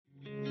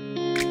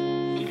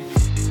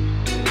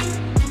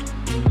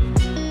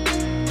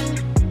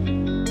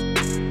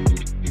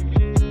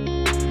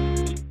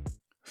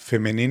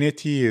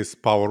Femininity is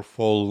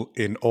powerful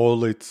in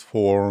all its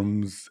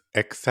forms.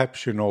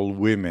 Exceptional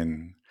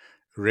women,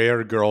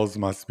 rare girls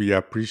must be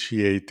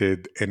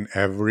appreciated in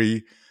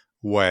every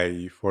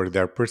way for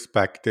their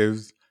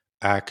perspectives,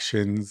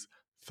 actions,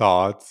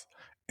 thoughts,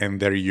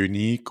 and their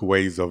unique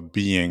ways of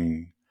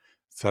being.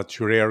 Such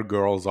rare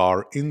girls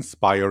are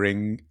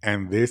inspiring,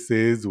 and this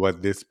is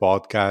what this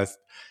podcast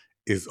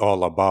is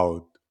all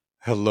about.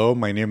 Hello,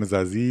 my name is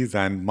Aziz,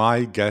 and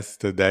my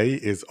guest today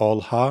is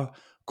Olha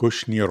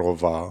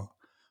Kushnirova.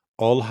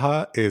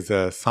 Olha is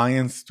a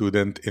science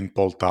student in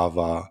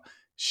Poltava.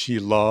 She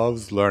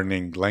loves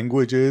learning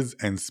languages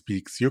and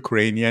speaks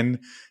Ukrainian,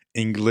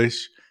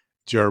 English,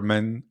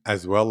 German,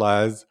 as well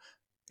as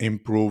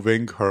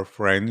improving her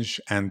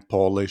French and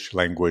Polish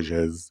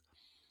languages.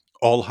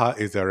 Olha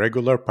is a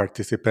regular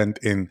participant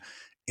in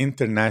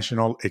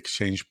international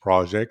exchange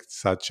projects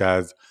such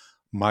as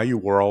My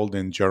World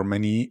in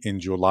Germany in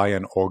July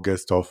and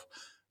August of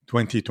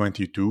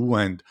 2022,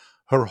 and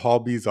her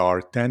hobbies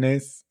are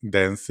tennis,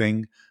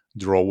 dancing,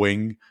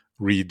 drawing,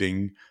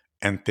 reading,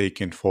 and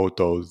taking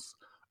photos.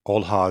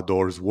 Olha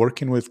adores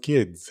working with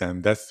kids,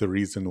 and that's the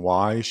reason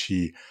why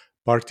she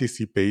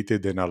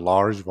participated in a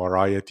large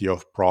variety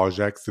of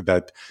projects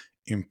that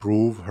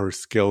improve her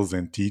skills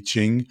in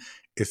teaching,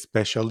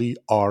 especially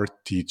art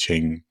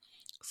teaching,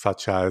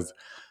 such as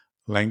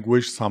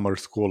Language Summer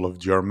School of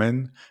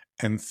German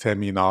and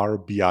Seminar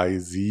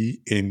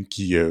BIZ in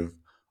Kiev.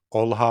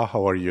 Olha,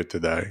 how are you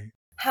today?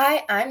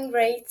 Hi, I'm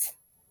great.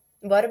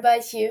 What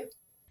about you?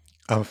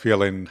 I'm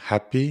feeling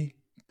happy,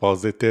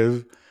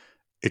 positive,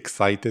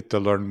 excited to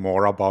learn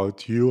more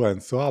about you,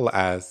 and so I'll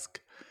ask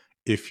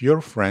if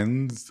your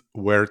friends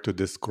were to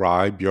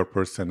describe your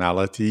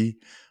personality,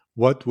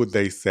 what would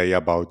they say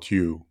about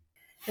you?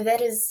 That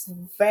is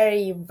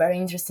very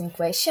interesting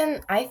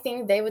question. I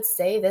think they would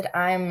say that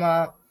I'm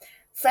a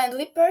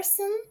friendly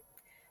person.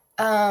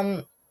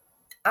 Um,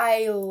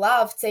 I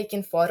love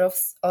taking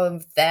photos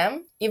of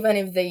them, even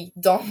if they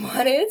don't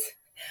want it.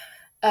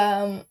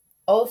 Um,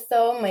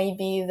 Also,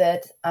 maybe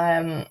that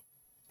I'm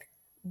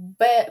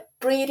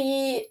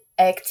pretty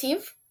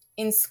active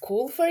in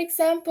school, for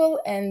example,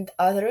 and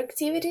other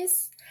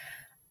activities.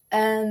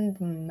 And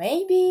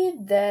maybe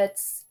that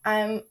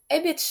I'm a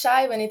bit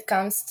shy when it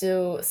comes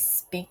to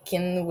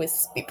speaking with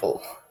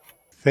people.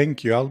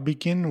 Thank you. I'll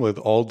begin with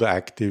all the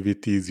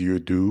activities you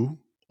do.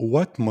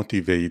 What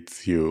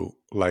motivates you?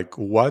 Like,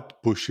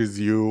 what pushes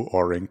you,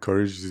 or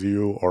encourages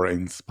you, or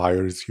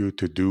inspires you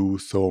to do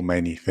so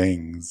many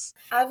things?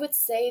 I would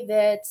say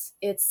that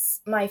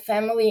it's my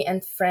family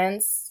and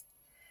friends.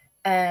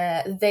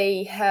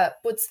 They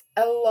have put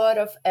a lot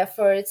of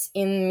effort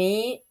in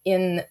me,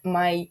 in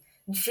my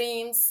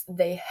dreams.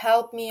 They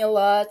help me a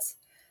lot.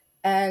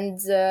 And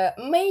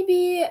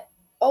maybe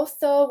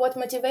also what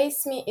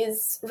motivates me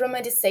is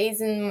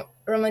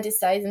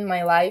romanticizing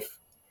my life.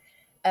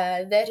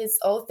 That is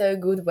also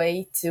a good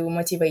way to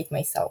motivate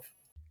myself.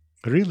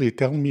 Really,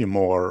 tell me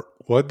more.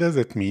 What does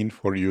it mean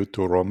for you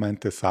to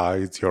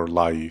romanticize your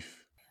life?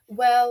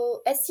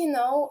 Well, as you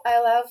know, I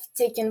love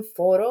taking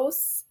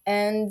photos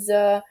and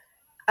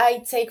I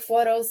take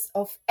photos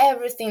of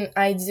everything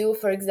I do.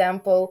 For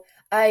example,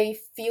 I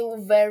feel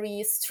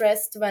very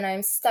stressed when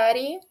I'm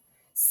studying.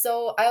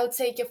 So I'll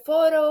take a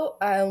photo,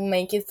 I'll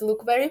make it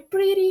look very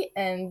pretty,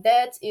 and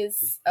that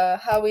is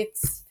how it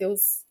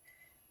feels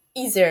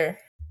easier.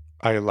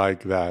 I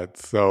like that.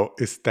 So,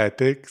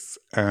 aesthetics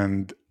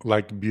and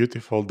like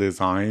beautiful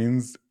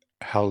designs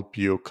help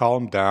you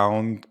calm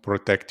down,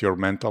 protect your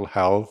mental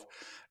health,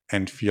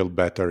 and feel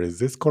better. Is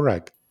this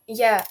correct?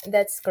 Yeah,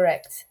 that's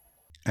correct.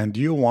 And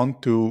do you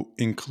want to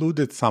include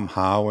it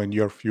somehow in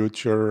your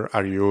future?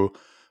 Are you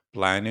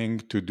planning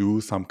to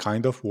do some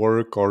kind of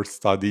work or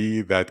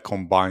study that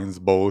combines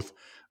both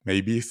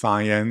maybe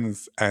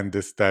science and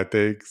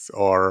aesthetics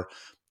or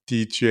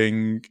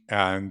teaching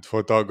and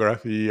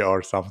photography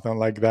or something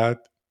like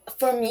that?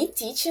 For me,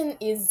 teaching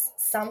is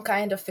some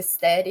kind of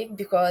aesthetic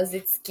because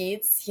it's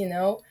kids,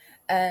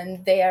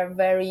 and they are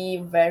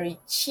very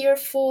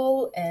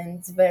cheerful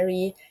and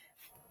very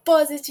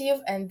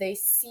positive, and they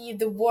see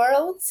the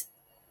world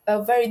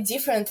very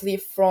differently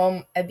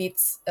from a bit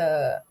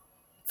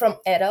from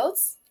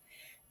adults.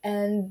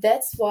 And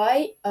that's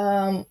why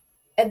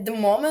at the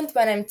moment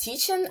when I'm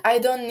teaching, I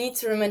don't need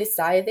to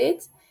romanticize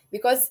it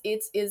because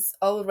it is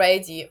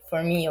already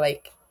for me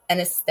like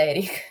an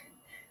aesthetic,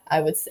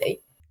 I would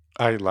say.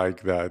 I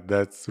like that.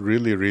 That's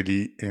really,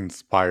 really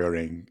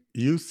inspiring.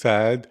 You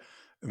said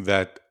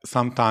that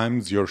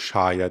sometimes you're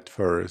shy at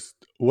first.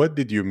 What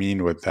did you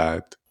mean with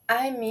that?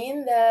 I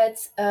mean that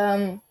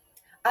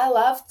I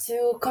love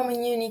to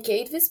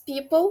communicate with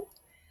people,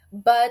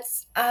 but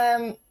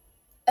a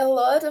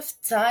lot of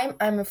time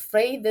I'm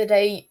afraid that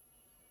I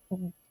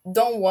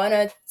don't want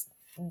it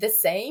the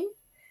same.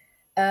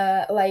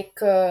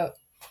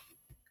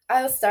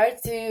 I'll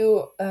start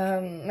to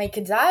make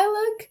a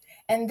dialogue,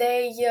 and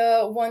they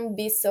won't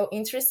be so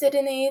interested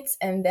in it,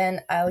 and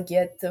then I'll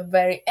get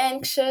very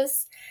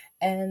anxious.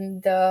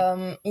 And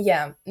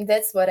yeah,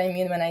 that's what I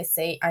mean when I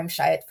say I'm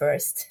shy at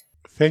first.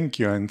 Thank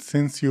you. And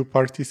since you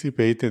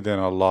participated in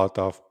a lot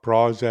of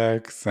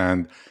projects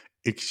and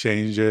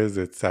exchanges,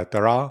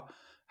 etc.,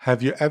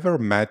 have you ever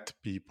met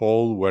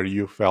people where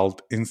you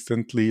felt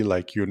instantly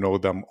like you know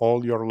them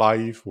all your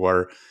life,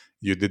 where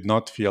you did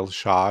not feel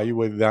shy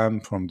with them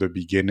from the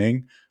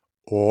beginning?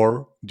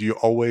 Or do you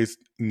always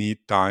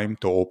need time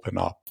to open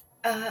up?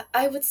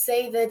 I would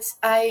say that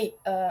I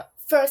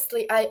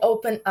firstly I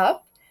open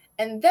up,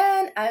 and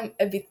then I'm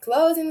a bit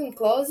closing and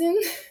closing.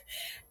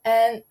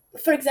 And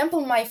for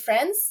example, my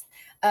friends,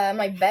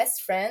 my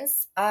best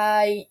friends,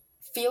 I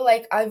feel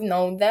like I've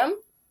known them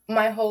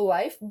my whole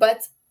life,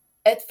 but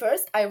at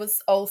first I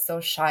was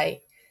also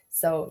shy.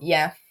 So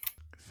yeah.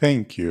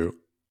 Thank you.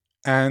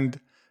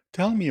 And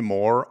tell me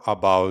more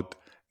about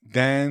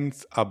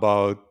dance,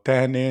 about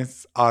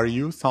tennis. Are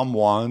you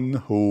someone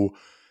who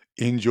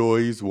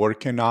enjoys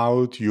working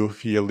out? You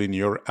feel in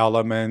your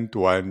element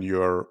when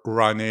you're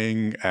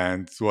running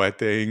and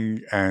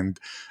sweating and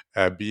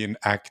being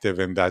active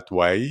in that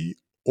way?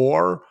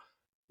 Or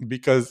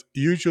because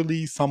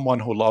usually someone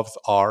who loves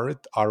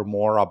art are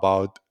more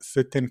about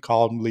sitting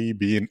calmly,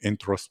 being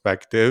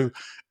introspective,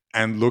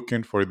 and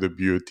looking for the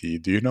beauty.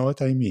 Do you know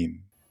what I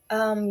mean?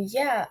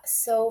 Yeah,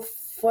 so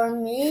for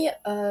me,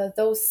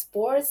 those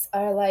sports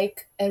are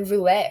like a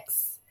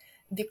relax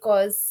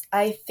because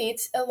I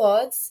fit a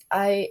lot,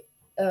 I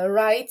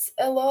write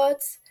a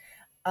lot,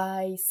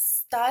 I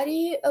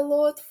study a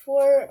lot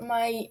for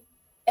my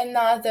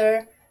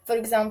another, for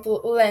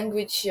example,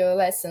 language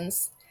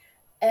lessons.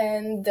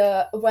 And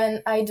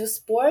when I do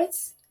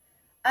sports,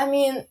 I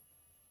mean,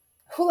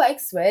 who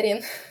likes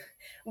sweating?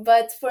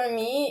 But for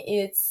me,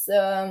 it's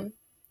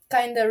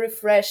kind of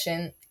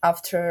refreshing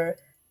after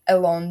a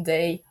long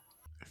day.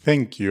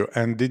 Thank you.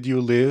 And did you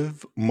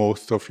live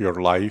most of your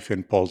life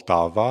in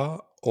Poltava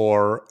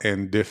or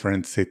in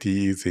different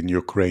cities in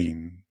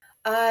Ukraine?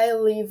 I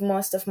live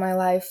most of my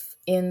life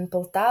in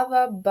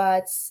Poltava,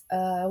 but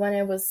when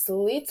I was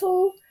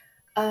little,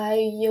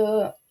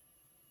 I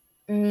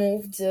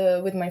moved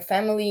with my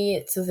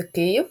family to the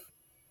Kiev,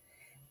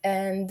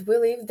 and we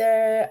lived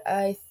there,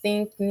 I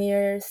think,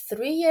 near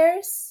 3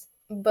 years,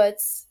 but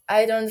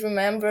I don't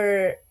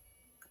remember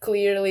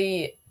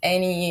clearly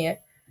any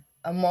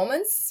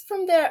moments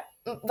from there.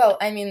 Well,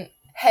 I mean,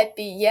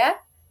 happy, yeah,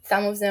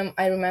 some of them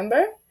I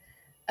remember,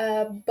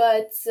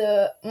 but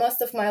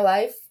most of my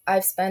life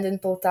I've spent in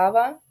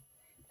Poltava,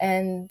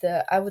 and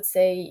I would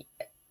say,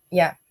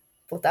 yeah,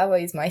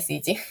 Poltava is my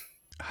city.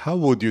 How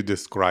would you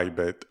describe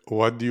it?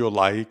 What do you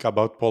like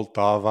about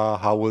Poltava?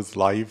 How was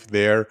life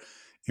there?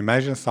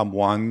 Imagine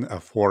someone, a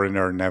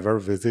foreigner, never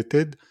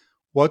visited.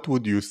 What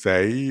would you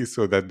say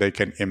so that they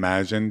can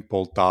imagine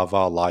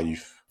Poltava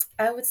life?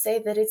 I would say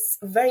that it's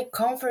a very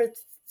comfort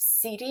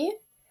city,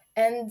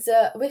 and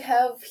we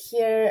have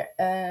here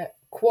a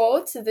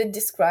quote that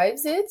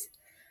describes it.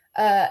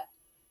 Uh,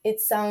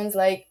 it sounds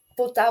like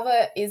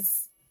Poltava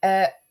is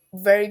a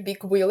very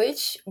big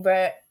village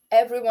where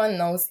everyone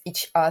knows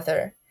each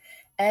other.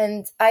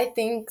 And I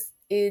think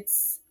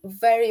it's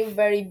very,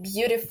 very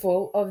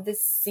beautiful of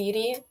this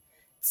city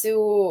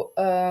to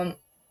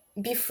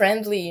be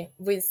friendly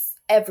with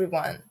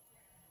everyone.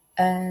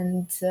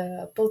 And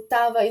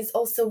Poltava is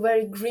also a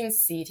very green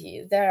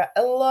city. There are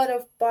a lot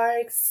of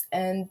parks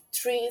and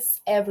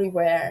trees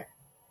everywhere.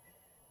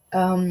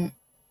 Um,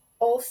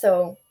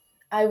 Also,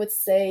 I would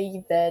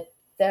say that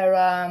there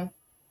are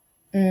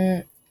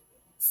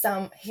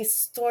some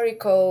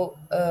historical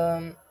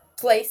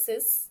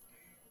places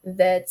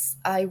that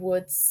I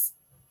would,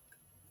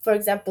 for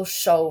example,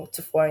 show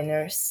to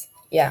foreigners.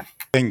 Yeah.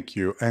 Thank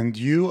you. And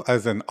you,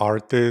 as an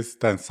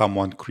artist and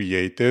someone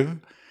creative,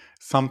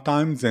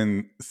 sometimes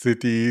in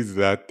cities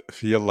that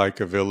feel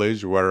like a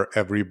village where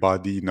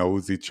everybody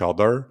knows each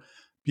other,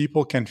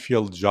 people can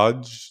feel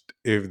judged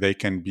if they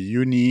can be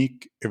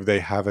unique, if they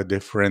have a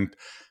different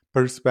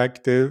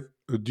perspective.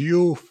 Do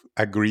you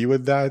agree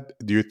with that?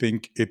 Do you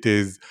think it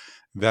is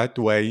that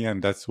way?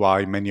 And that's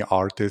why many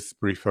artists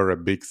prefer a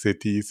big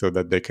city so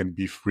that they can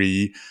be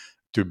free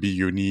to be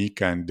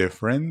unique and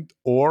different?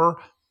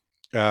 Or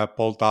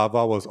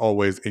Poltava was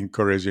always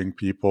encouraging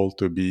people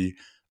to be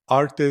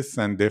artists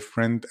and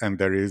different, and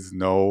there is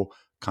no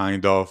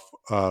kind of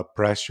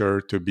pressure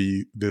to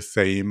be the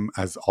same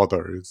as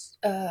others.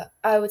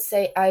 I would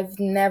say I've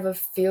never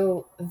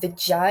feel the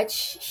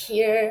judge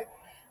here.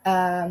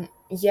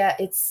 Yeah,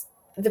 it's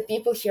the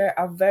people here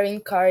are very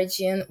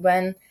encouraging.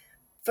 When,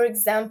 for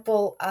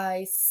example,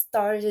 I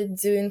started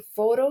doing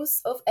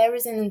photos of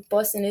everything and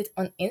posting it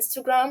on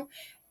Instagram,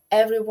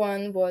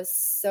 everyone was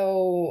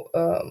so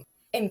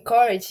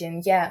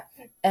encouraging. Yeah,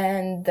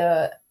 and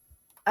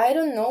I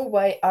don't know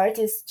why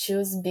artists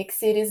choose big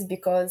cities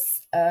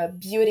because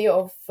beauty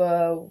of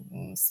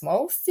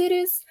small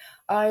cities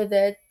are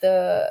that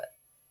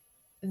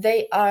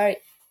they are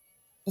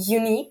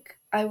unique,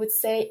 I would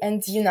say,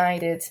 and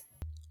united.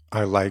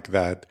 I like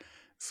that.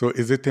 So,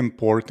 is it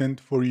important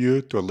for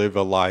you to live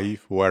a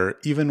life where,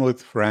 even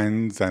with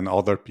friends and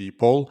other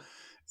people,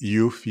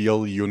 you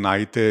feel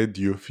united,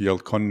 you feel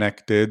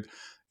connected,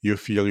 you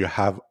feel you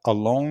have a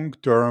long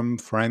term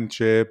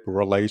friendship,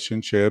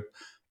 relationship?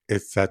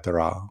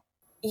 etc.?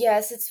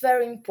 Yes, it's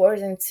very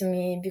important to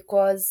me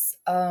because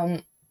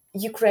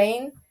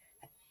Ukraine,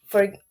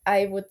 for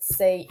I would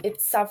say,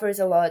 it suffers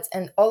a lot,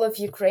 and all of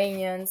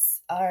Ukrainians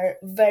are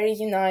very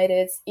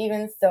united,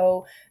 even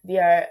though we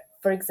are,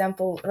 for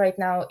example, right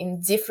now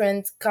in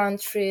different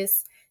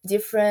countries,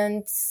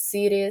 different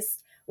cities.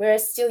 We are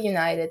still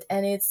united,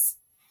 and it's,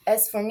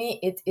 as for me,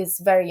 it is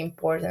very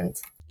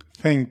important.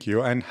 Thank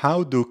you. And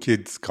how do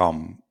kids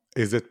come?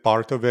 Is it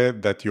part of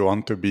it that you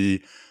want to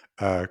be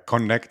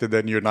connected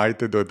and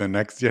united with the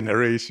next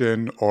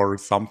generation, or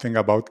something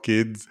about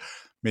kids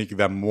make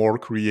them more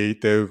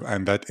creative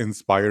and that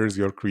inspires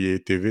your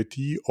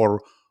creativity?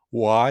 Or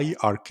why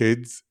are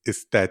kids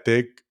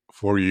aesthetic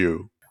for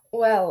you?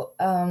 Well,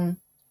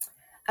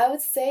 I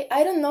would say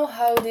I don't know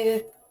how did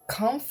it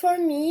come for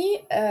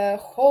me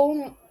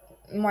whole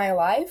my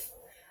life.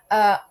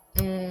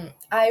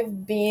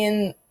 I've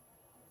been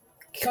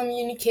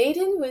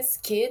communicating with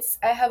kids.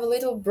 I have a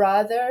little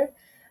brother,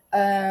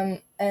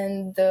 and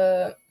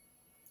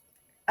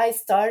I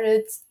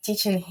started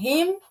teaching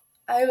him,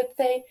 I would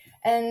say,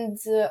 and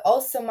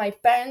also my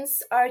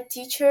parents are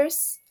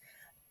teachers,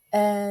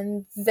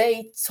 and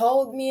they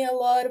told me a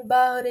lot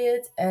about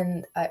it,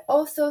 and I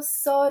also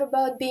thought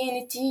about being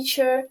a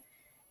teacher,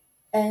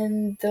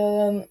 and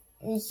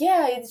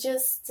yeah, it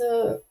just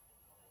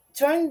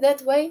turned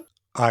that way.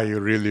 I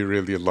really,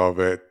 really love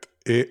it.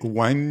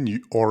 When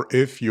you, or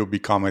if you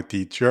become a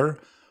teacher,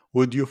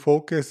 would you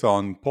focus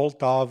on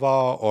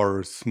Poltava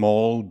or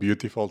small,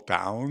 beautiful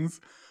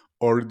towns?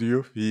 Or do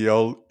you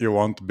feel you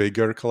want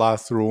bigger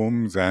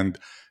classrooms and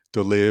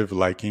to live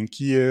like in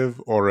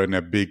Kiev or in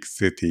a big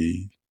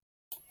city?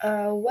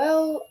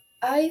 Well,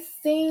 I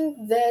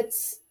think that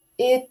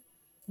it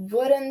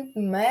wouldn't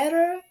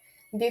matter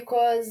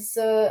because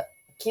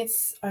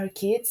kids are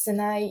kids,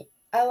 and I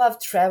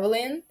love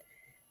traveling,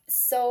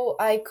 so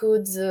I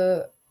could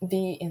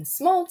be in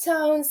small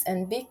towns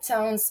and big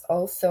towns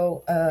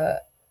also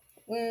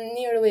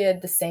nearly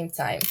at the same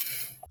time.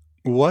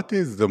 What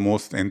is the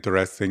most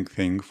interesting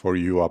thing for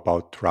you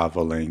about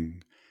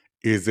traveling?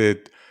 Is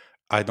it,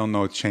 I don't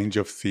know, change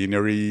of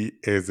scenery?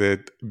 Is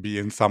it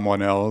being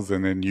someone else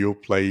in a new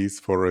place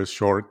for a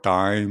short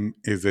time?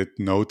 Is it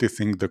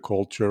noticing the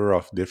culture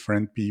of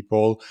different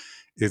people?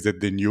 Is it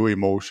the new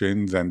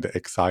emotions and the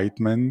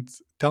excitement?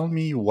 Tell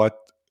me, what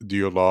do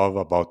you love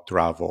about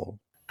travel?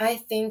 I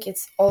think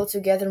it's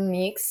altogether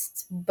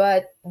mixed,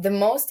 but the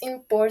most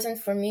important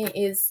for me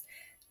is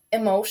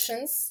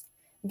emotions,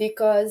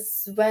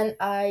 because when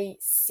I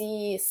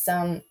see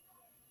some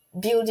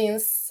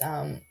buildings,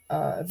 some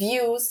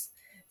views,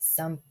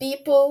 some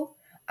people,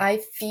 I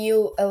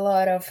feel a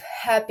lot of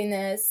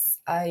happiness.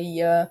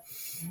 I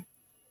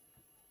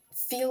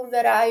feel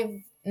that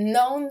I've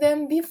known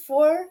them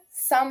before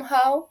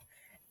somehow,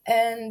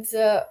 and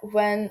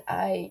when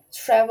I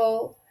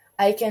travel,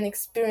 I can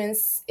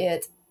experience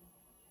it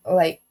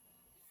like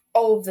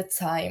all the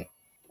time.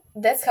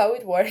 That's how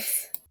it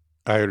works.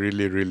 I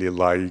really, really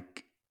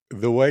like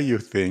the way you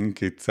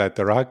think,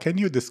 etc. Can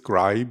you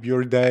describe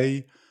your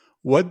day?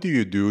 What do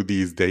you do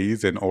these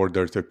days in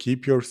order to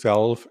keep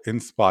yourself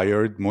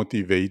inspired,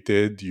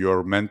 motivated,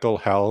 your mental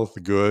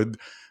health good,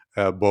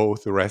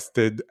 both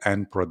rested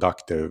and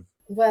productive?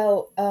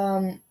 Well,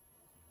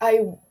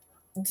 I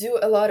do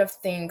a lot of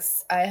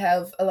things. I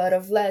have a lot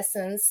of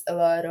lessons, a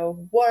lot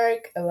of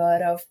work, a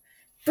lot of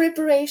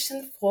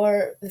preparation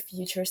for the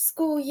future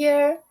school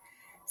year.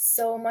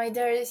 So my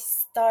day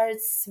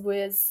starts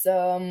with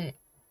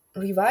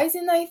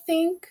revising, I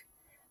think,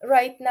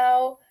 right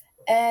now,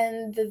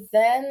 and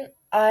then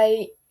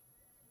I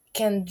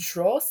can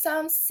draw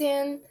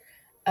something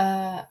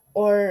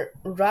or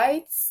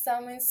write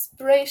some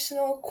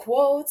inspirational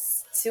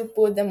quotes to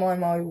put them on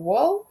my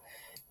wall,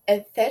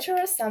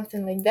 etc.,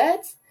 something like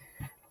that.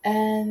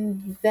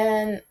 And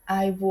then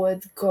I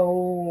would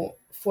go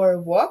for a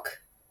walk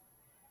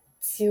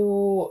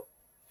to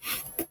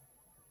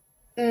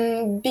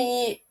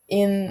be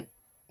in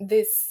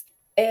this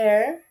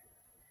air,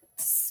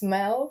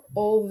 smell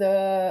all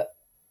the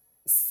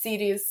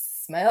city's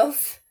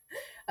smells.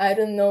 I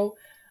don't know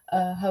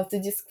how to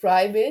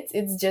describe it.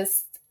 It's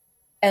just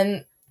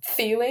an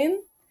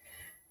feeling.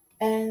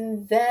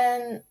 And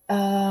then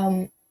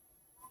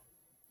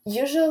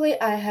usually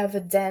I have a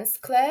dance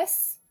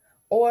class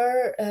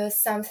or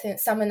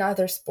some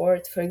another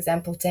sport, for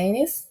example,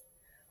 tennis,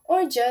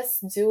 or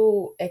just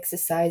do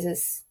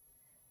exercises.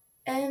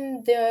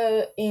 And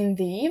in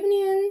the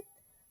evening,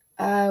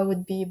 I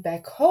would be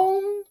back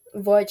home,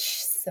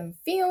 watch some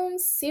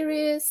films,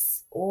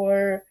 series,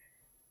 or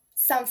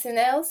something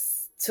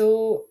else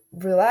to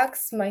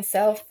relax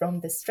myself from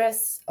the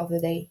stress of the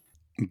day.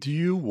 Do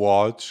you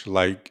watch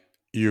like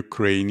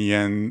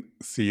Ukrainian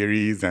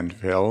series and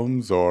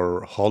films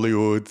or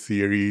Hollywood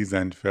series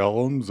and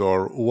films,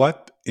 or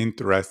what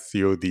interests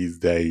you these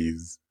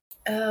days?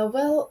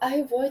 Well,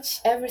 I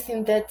watch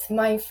everything that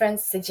my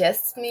friends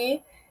suggest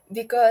me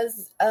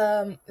because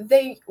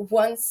they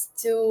want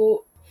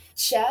to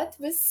chat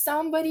with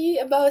somebody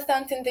about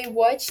something they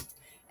watched,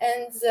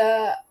 and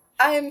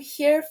I am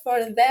here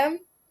for them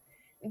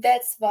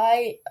That's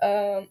why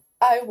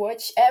I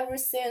watch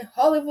everything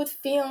Hollywood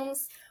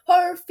films,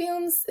 horror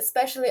films,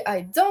 especially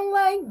I don't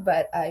like,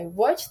 but I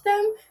watch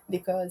them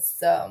because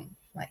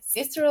my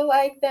sister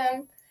liked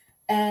them.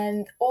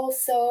 And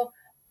also,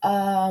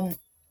 um,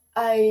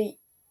 I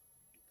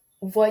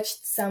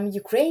watched some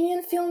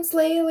Ukrainian films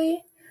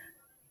lately.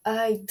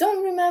 I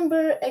don't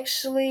remember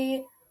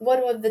actually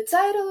what was the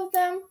title of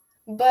them,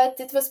 but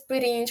it was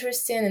pretty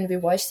interesting and we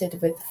watched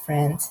it with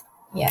friends.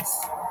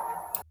 Yes.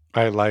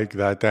 I like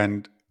that.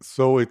 And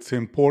so it's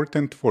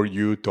important for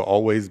you to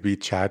always be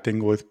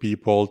chatting with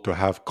people, to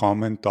have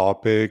common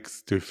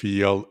topics, to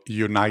feel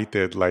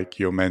united, like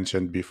you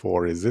mentioned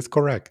before. Is this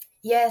correct?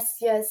 Yes,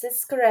 yes,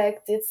 it's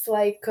correct. It's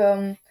like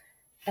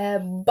a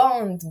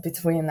bond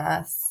between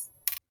us.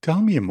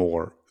 Tell me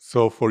more.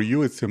 So for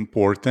you, it's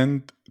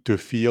important to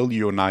feel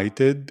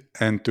united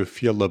and to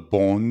feel a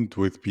bond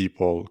with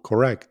people,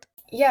 correct?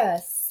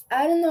 Yes,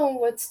 I don't know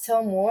what to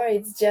tell more.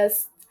 It's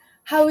just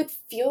how it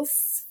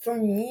feels for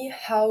me,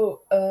 how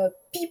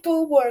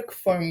people work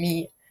for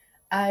me.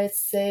 I'd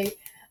say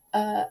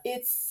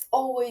it's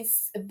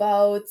always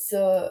about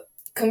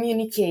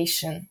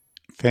communication.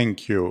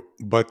 Thank you.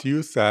 But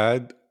you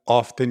said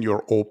often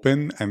you're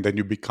open and then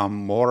you become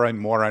more and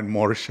more and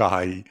more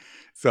shy.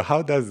 So,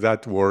 how does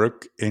that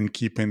work in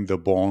keeping the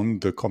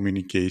bond, the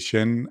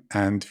communication,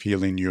 and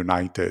feeling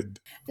united?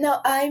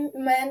 No, I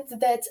meant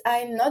that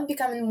I'm not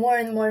becoming more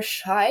and more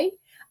shy.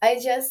 I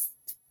just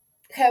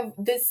have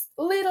this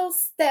little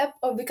step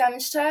of becoming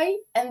shy,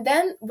 and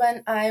then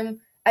when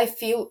I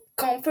feel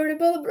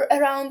comfortable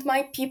around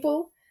my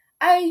people,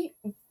 I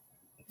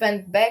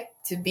went back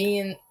to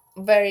being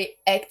very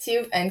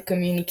active and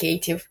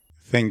communicative.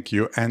 Thank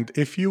you. And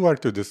if you were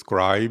to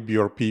describe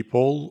your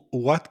people,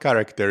 what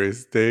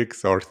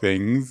characteristics or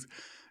things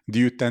do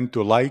you tend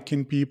to like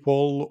in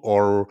people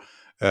or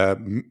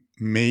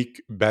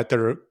make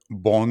better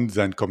bonds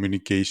and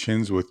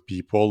communications with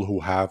people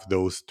who have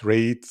those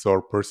traits or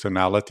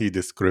personality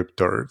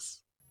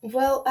descriptors?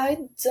 Well,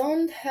 I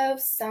don't have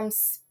some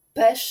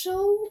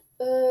special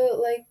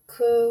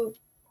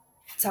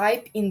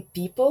type in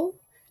people,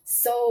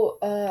 so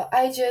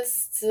I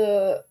just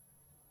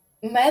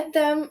met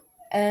them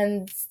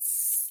and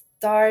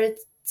start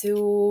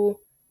to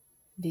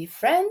be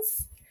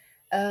friends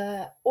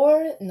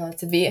or not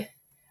to be.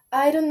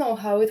 I don't know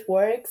how it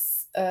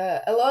works.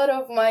 A lot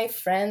of my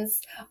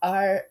friends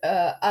are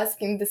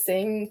asking the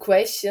same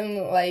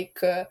question like,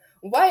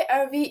 why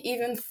are we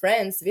even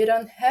friends? We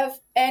don't have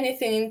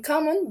anything in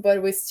common,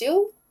 but we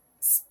still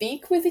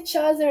speak with each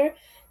other,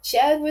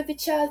 chat with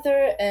each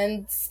other,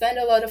 and spend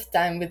a lot of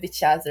time with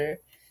each other.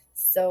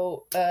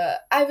 So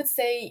I would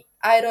say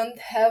I don't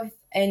have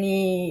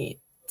any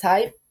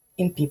type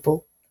in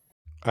people.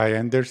 I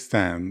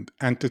understand.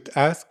 And to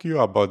ask you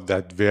about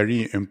that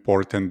very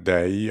important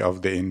day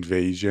of the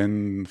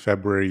invasion,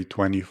 February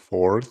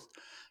 24th,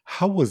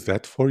 how was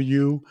that for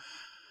you?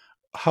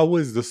 How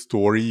was the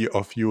story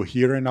of you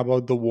hearing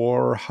about the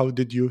war? How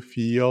did you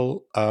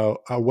feel?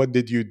 What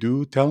did you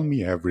do? Tell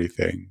me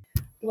everything.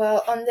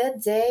 Well, on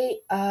that day,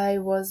 I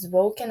was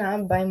woken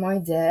up by my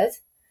dad,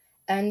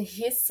 and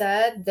he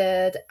said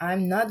that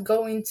I'm not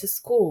going to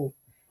school.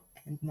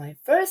 And my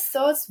first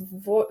thoughts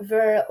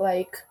were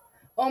like,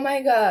 oh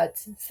my god,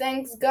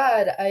 thanks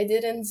God I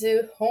didn't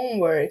do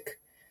homework.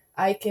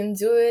 I can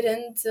do it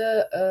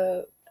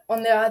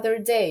on the other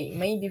day.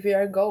 Maybe we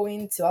are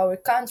going to our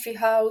country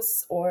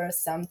house or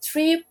some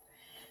trip.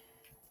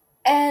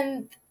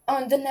 And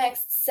on the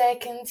next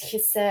second, he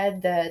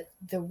said that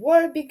the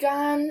war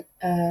began.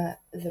 The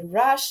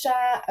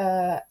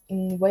Russia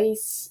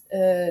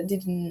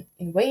did an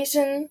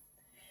invasion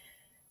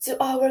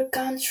to our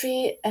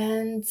country,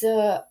 and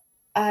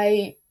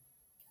I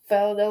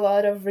felt a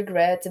lot of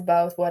regret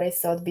about what I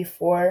thought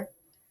before,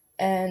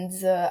 and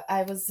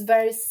I was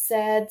very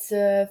sad.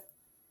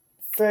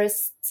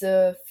 First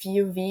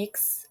few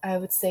weeks, I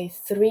would say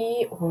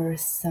 3 or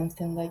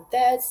something like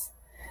that,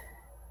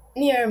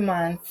 near a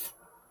month.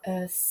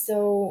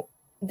 So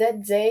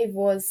that day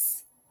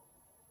was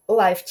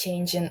life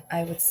changing,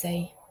 I would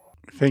say.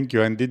 Thank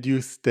you. And did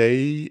you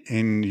stay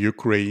in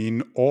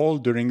Ukraine all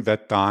during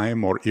that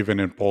time, or even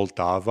in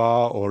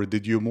Poltava, or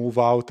did you move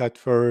out at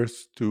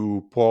first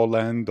to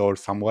Poland or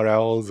somewhere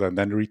else and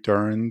then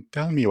return?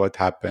 Tell me what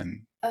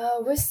happened.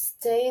 We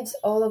stayed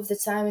all of the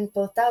time in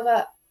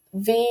Poltava.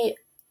 We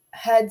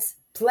had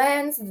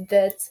plans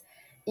that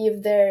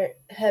if there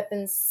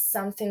happens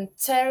something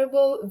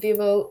terrible, we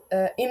will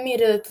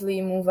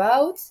immediately move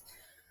out.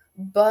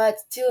 But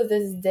till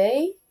this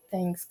day,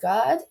 thanks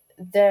God,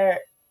 there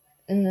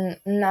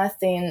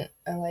nothing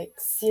like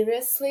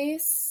seriously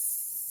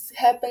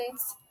happened.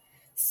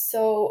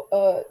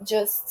 So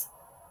just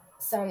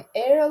some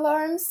air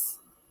alarms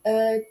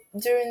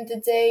during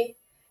the day,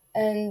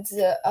 and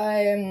I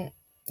am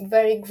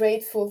very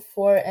grateful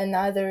for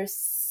another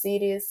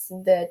cities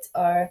that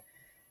are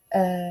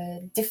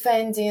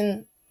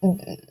defending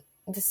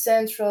the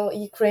central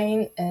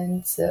Ukraine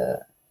and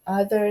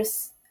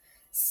others.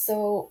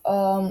 So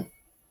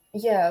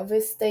yeah, we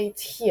stayed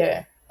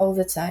here all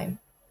the time.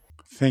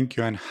 Thank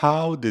you. And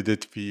how did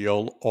it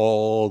feel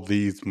all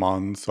these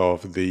months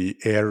of the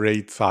air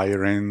raid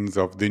sirens,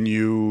 of the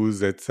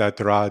news,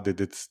 etc.?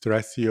 Did it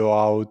stress you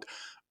out?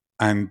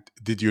 And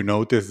did you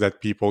notice that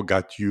people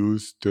got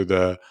used to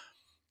the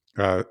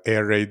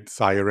air raid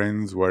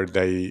sirens where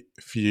they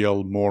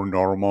feel more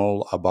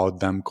normal about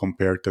them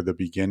compared to the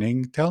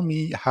beginning? Tell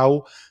me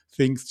how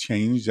things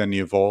changed and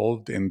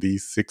evolved in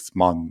these 6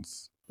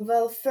 months.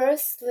 Well,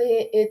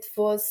 firstly, it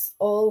was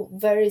all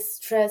very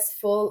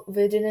stressful.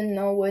 We didn't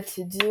know what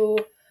to do.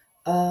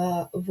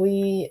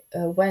 We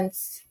went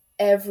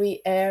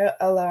every air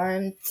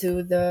alarm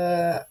to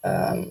the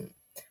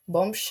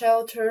bomb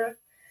shelter,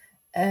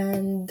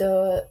 and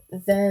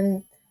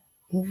then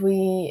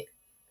we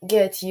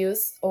get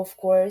used, of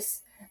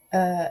course.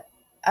 Uh,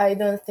 I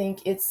don't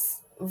think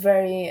it's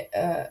very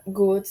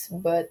good,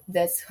 but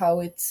that's how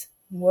it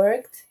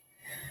worked.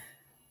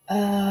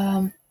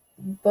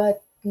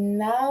 But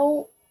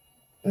now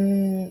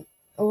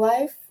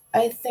life,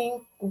 I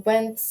think,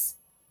 went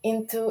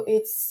into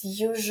its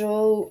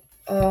usual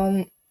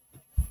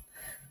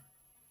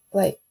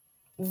like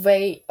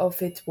way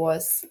of it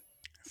was.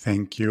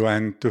 Thank you.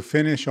 And to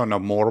finish on a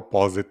more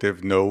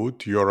positive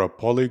note, you're a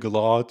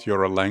polyglot,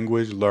 you're a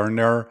language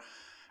learner.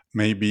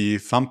 Maybe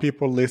some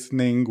people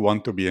listening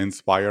want to be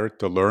inspired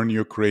to learn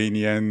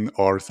Ukrainian,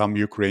 or some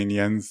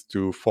Ukrainians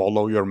to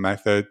follow your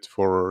method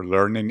for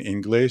learning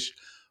English.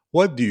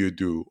 What do you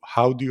do?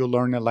 How do you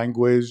learn a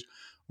language?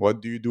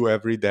 What do you do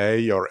every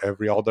day or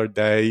every other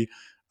day?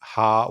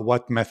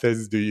 What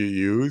methods do you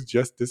use?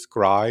 Just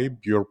describe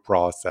your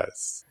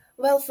process.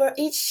 Well, for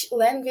each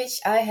language,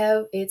 I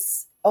have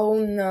its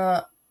own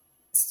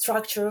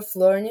structure of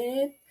learning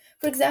it.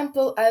 For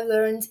example, I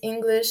learned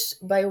English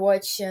by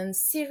watching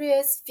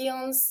series,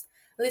 films,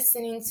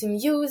 listening to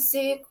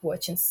music,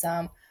 watching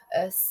some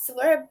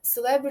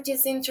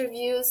celebrities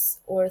interviews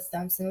or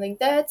something like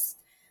that.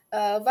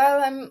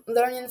 While I'm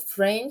learning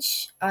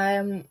French,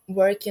 I'm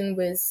working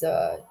with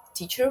a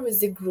teacher,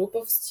 with a group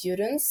of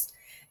students,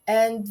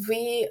 and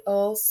we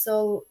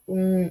also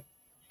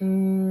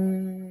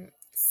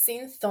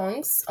sing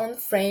songs on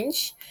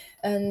French,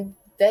 and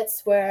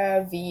that's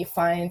where we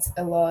find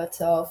a lot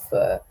of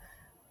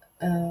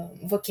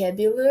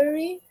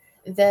vocabulary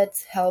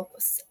that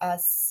helps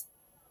us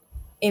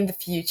in the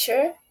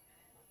future.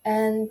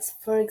 And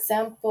for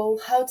example,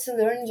 how to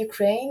learn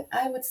Ukraine,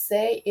 I would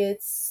say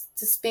it's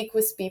to speak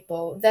with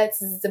people.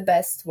 That's the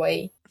best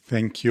way.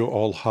 Thank you,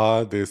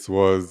 Olha. This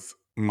was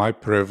my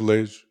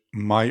privilege,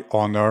 my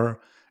honor,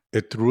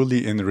 a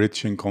truly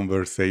enriching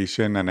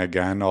conversation. And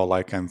again, all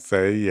I can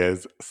say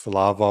is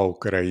Slava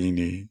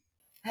Ukraini.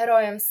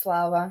 Героям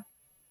слава!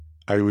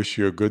 I wish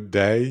you a good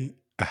day,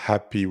 a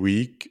happy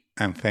week,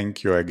 and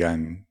thank you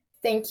again.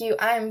 Thank you.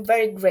 I'm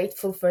very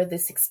grateful for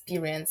this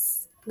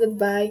experience.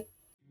 Goodbye.